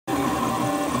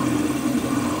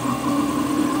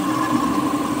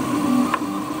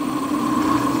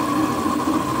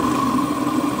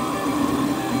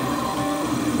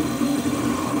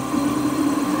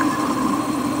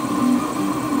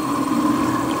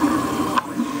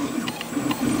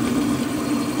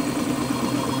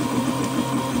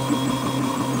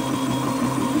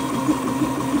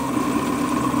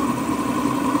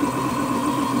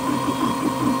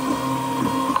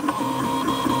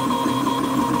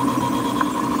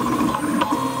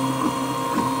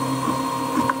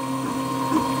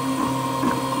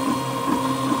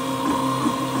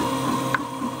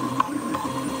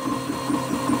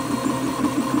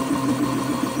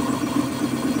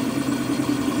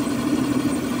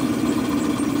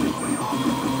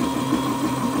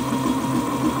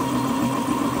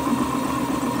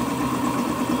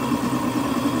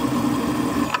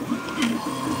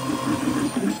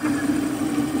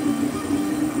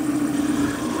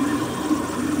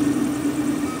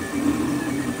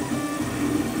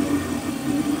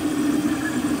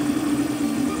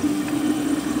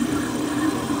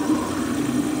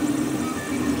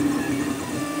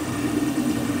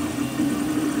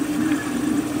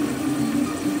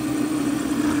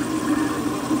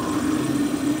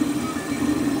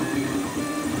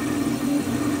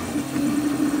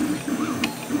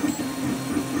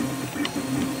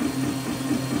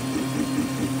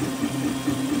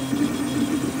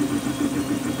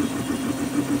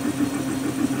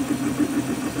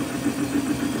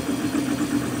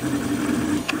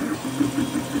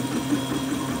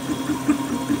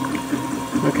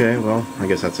Okay, well, I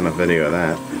guess that's enough video of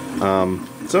that.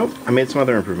 So, I made some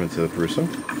other improvements to the Prusa.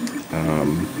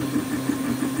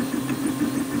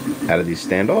 Added these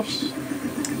standoffs,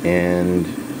 and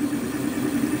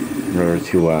in order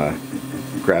to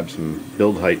grab some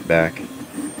build height back,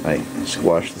 I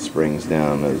squashed the springs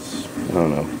down as, I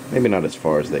don't know, maybe not as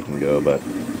far as they can go, but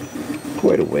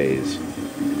quite a ways.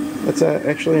 That's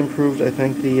actually improved, I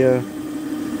think, the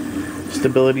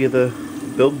stability of the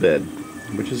build bed,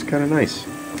 which is kind of nice.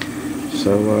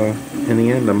 So in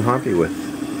the end, I'm happy with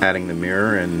adding the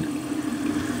mirror and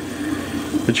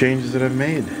the changes that I've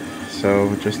made.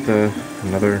 So just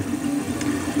another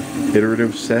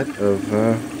iterative set of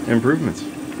improvements.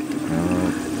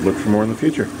 Look for more in the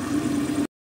future.